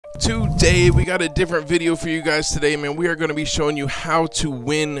Today we got a different video for you guys today, man. We are going to be showing you how to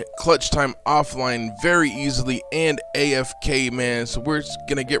win Clutch Time Offline very easily and AFK, man. So we're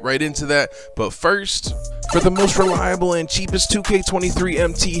going to get right into that. But first, for the most reliable and cheapest 2k23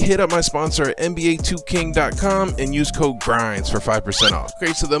 MT, hit up my sponsor at NBA2king.com and use code GRINDS for 5% off.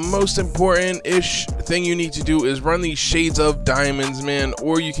 Okay, so the most important-ish thing you need to do is run these Shades of Diamonds, man,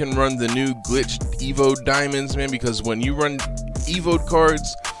 or you can run the new glitched Evo Diamonds, man, because when you run Evo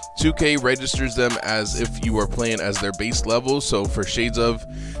cards, 2K registers them as if you are playing as their base level. So for Shades of,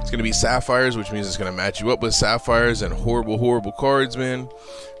 it's going to be Sapphires, which means it's going to match you up with Sapphires and horrible cards, man.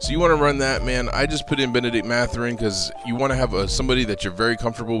 So you want to run that, man. I just put in Benedict Mathurin because you want to have somebody that you're very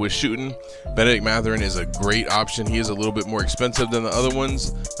comfortable with shooting. Benedict Mathurin is a great option. He is a little bit more expensive than the other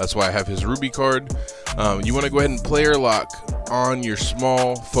ones. That's why I have his Ruby card. You want to go ahead and player lock on your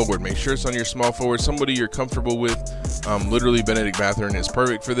small forward. Make sure it's on your small forward, somebody you're comfortable with. Literally Benedict Mathurin is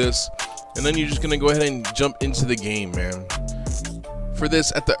perfect for this. And then you're just going to go ahead and jump into the game, man. For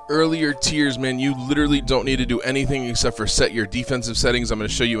this, at the earlier tiers, man, you literally don't need to do anything except for set your defensive settings. I'm going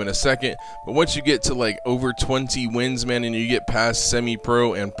to show you in a second. But once you get to like over 20 wins, man, and you get past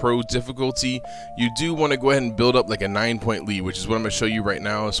semi-pro and pro difficulty, you do want to go ahead and build up like a 9-point lead, which is what I'm going to show you right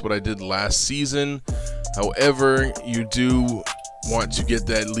now. It's what I did last season. However, you do want to get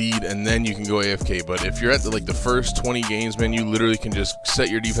that lead and then you can go AFK. But if you're at the first 20 games, man, you literally can just set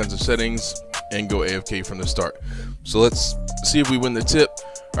your defensive settings and go AFK from the start. So let's see if we win the tip.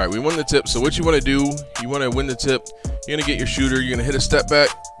 All right, we won the tip. So what you want to do, you want to win the tip, you're going to get your shooter, you're going to hit a step back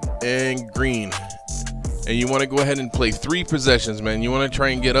and green. And you want to go ahead and play 3 possessions, man. You want to try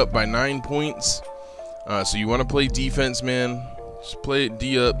and get up by 9 points. So you want to play defense, man. Just play it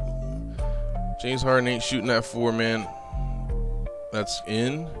D up. James Harden ain't shooting that 4, man. That's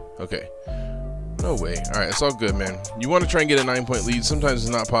in. Okay. No way. All right, it's all good, man. You want to try and get a 9-point lead. Sometimes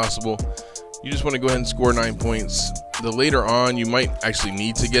it's not possible. You just want to go ahead and score 9 points. The later on, you might actually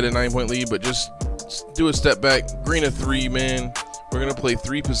need to get a 9-point lead, but just do a step back. Green a 3, man. We're going to play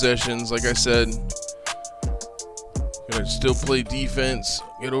 3 possessions, like I said. Going to still play defense.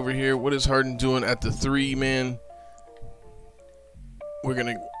 Get over here. What is Harden doing at the 3, man? We're going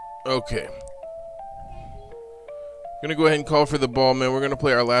to... Okay. Gonna go ahead and call for the ball, man. We're gonna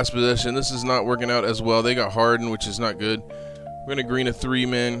play our last possession. This is not working out as well. They got Harden, which is not good. We're gonna green a 3,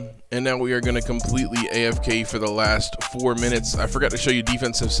 man. And now we are gonna completely AFK for the last 4 minutes. I forgot to show you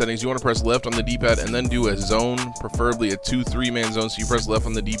defensive settings. You wanna press left on the D-pad and then do a zone, preferably a 2-3 man zone. So you press left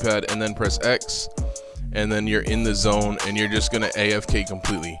on the D-pad and then press X. And then you're in the zone and you're just gonna AFK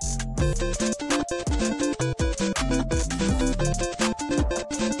completely.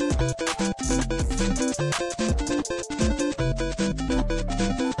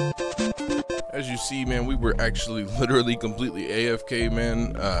 As you see, man, we were actually literally completely AFK,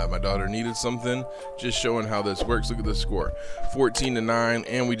 man. My daughter needed something. Just showing how this works. Look at the score, 14-9,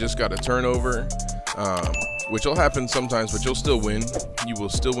 and we just got a turnover, which will happen sometimes, but you'll still win. You will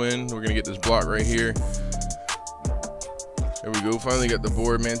still win. We're gonna get this block right here. There we go. Finally got the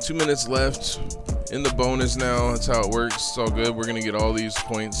board, man. 2 minutes left in the bonus now. That's how it works. It's all good. We're gonna get all these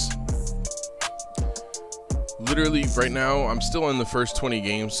points. Literally right now, I'm still in the first 20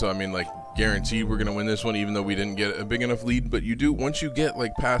 games, so I mean, like, guaranteed we're gonna win this one, even though we didn't get a big enough lead. But you do, once you get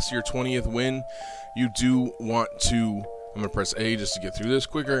like past your 20th win, you do want to, I'm gonna press A just to get through this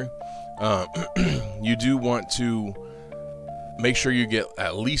quicker. You do want to make sure you get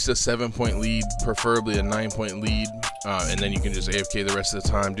at least a 7-point lead, preferably a 9-point lead, and then you can just AFK the rest of the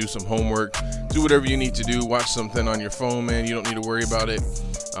time. Do some homework, do whatever you need to do, watch something on your phone, man. You don't need to worry about it.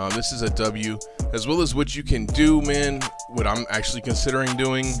 This is a W. As well as what you can do, man, what I'm actually considering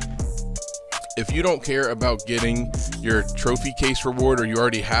doing, if you don't care about getting your trophy case reward, or you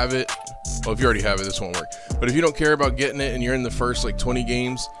already have it, well, if you already have it, this won't work. But if you don't care about getting it and you're in the first like 20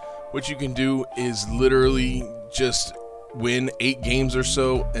 games, what you can do is literally just win 8 games or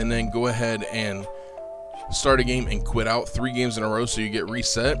so, and then go ahead and start a game and quit out 3 games in a row so you get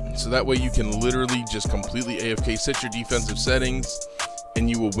reset. So that way you can literally just completely AFK, set your defensive settings, and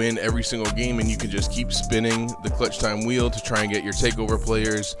you will win every single game, and you can just keep spinning the clutch time wheel to try and get your takeover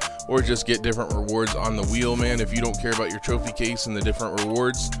players, or just get different rewards on the wheel, man. If you don't care about your trophy case and the different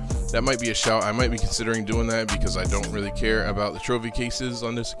rewards, that might be a shout. I might be considering doing that because I don't really care about the trophy cases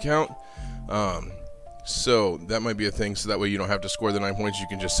on this account. So that might be a thing, so that way you don't have to score the 9 points. You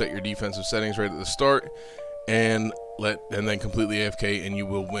can just set your defensive settings right at the start and then completely AFK, and you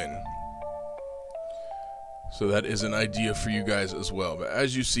will win. So that is an idea for you guys as well. But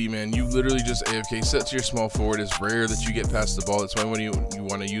as you see, man, you literally just AFK, set to your small forward. It's rare that you get past the ball. That's why when you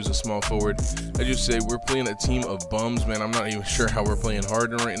want to use a small forward. I just say we're playing a team of bums, man. I'm not even sure how we're playing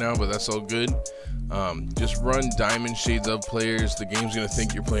Harden right now, but that's all good. Just run diamond shades of players. The game's going to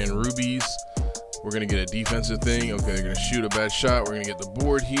think you're playing rubies. We're going to get a defensive thing. Okay, they're going to shoot a bad shot. We're going to get the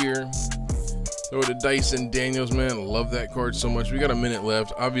board here. Throw it to Dyson Daniels, man. Love that card so much. We got a minute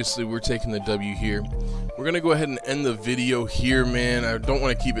left. Obviously, we're taking the W here. We're going to go ahead and end the video here, man. I don't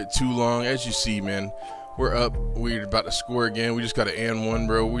want to keep it too long. As you see, man, we're up. We're about to score again. We just got an and one,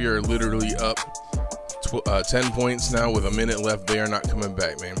 bro. We are literally up 10 points now with a minute left. They are not coming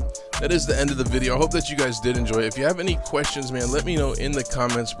back, man. That is the end of the video. I hope that you guys did enjoy it. If you have any questions, man, let me know in the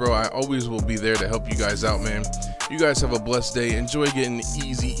comments, bro. I always will be there to help you guys out, man. You guys have a blessed day. Enjoy getting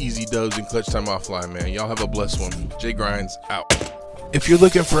easy dubs in Clutch Time Offline, man. Y'all have a blessed one. J Grinds out. If you're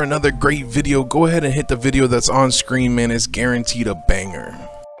looking for another great video, go ahead and hit the video that's on screen, man. It's guaranteed a banger.